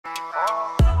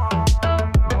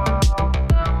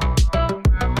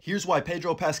Here's why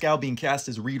Pedro Pascal being cast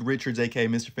as Reed Richards, aka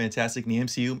Mr. Fantastic in the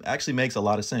MCU, actually makes a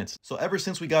lot of sense. So ever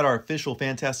since we got our official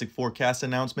Fantastic Four cast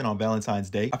announcement on Valentine's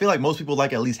Day, I feel like most people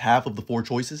like at least half of the four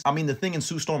choices. I mean, The Thing and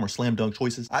Sue Storm are slam dunk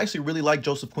choices. I actually really like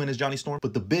Joseph Quinn as Johnny Storm,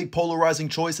 but the big polarizing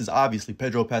choice is obviously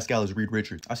Pedro Pascal as Reed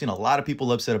Richards. I've seen a lot of people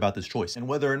upset about this choice, and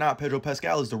whether or not Pedro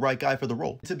Pascal is the right guy for the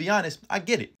role. And to be honest, I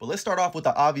get it, but let's start off with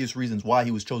the obvious reasons why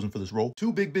he was chosen for this role.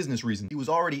 Two big business reasons. He was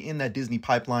already in that Disney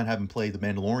pipeline having played The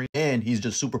Mandalorian, and he's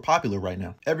just super popular right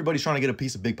now. Everybody's trying to get a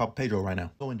piece of Big Papa Pedro right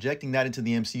now. So injecting that into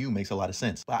the MCU makes a lot of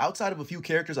sense. But outside of a few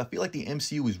characters, I feel like the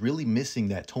MCU is really missing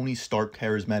that Tony Stark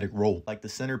charismatic role, like the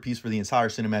centerpiece for the entire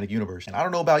cinematic universe. And I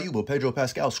don't know about you, but Pedro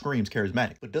Pascal screams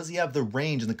charismatic. But does he have the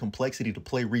range and the complexity to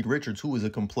play Reed Richards, who is a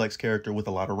complex character with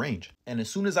a lot of range? And as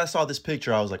soon as I saw this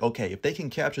picture, I was like, okay, if they can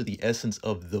capture the essence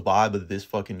of the vibe of this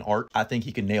fucking art, I think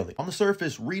he can nail it. On the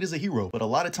surface, Reed is a hero, but a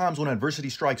lot of times when adversity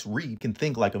strikes, Reed can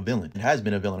think like a villain. It has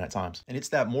been a villain at times. And it's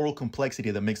that moral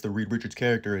complexity that makes the Reed Richards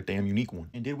character a damn unique one.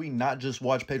 And did we not just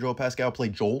watch Pedro Pascal play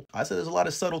Joel? I said there's a lot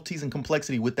of subtleties and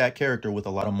complexity with that character with a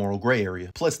lot of moral gray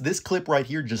area. Plus, this clip right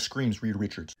here just screams Reed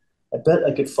Richards. I bet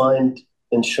I could find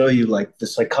and show you like the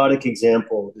psychotic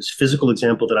example, this physical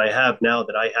example that I have now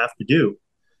that I have to do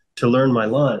to learn my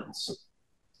lines.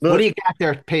 What do Look, you got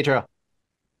there, Pedro?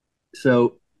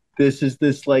 so this is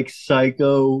this like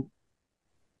psycho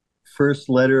first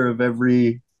letter of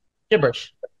every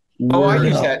Gibberish. Oh, I word.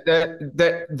 use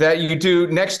that you do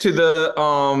next to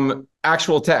the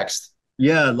actual text.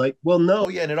 Yeah, like, well, no. Oh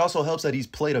yeah, and it also helps that he's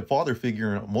played a father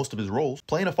figure in most of his roles.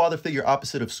 Playing a father figure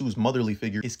opposite of Sue's motherly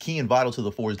figure is key and vital to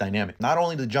the Four's dynamic. Not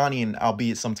only to Johnny and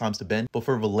albeit sometimes to Ben, but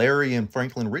for Valeria and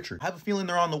Franklin Richard. I have a feeling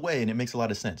they're on the way and it makes a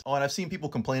lot of sense. Oh, and I've seen people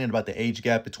complaining about the age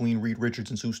gap between Reed Richards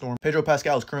and Sue Storm. Pedro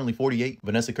Pascal is currently 48,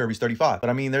 Vanessa Kirby's 35.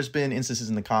 But I mean, there's been instances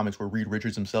in the comics where Reed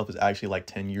Richards himself is actually like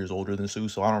 10 years older than Sue,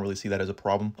 so I don't really see that as a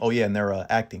problem. Oh yeah, and they're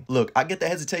acting. Look, I get the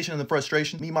hesitation and the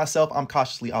frustration. Me, myself, I'm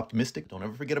cautiously optimistic. Don't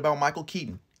ever forget about Michael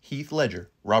Keaton, Heath Ledger,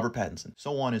 Robert Pattinson,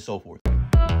 so on and so forth.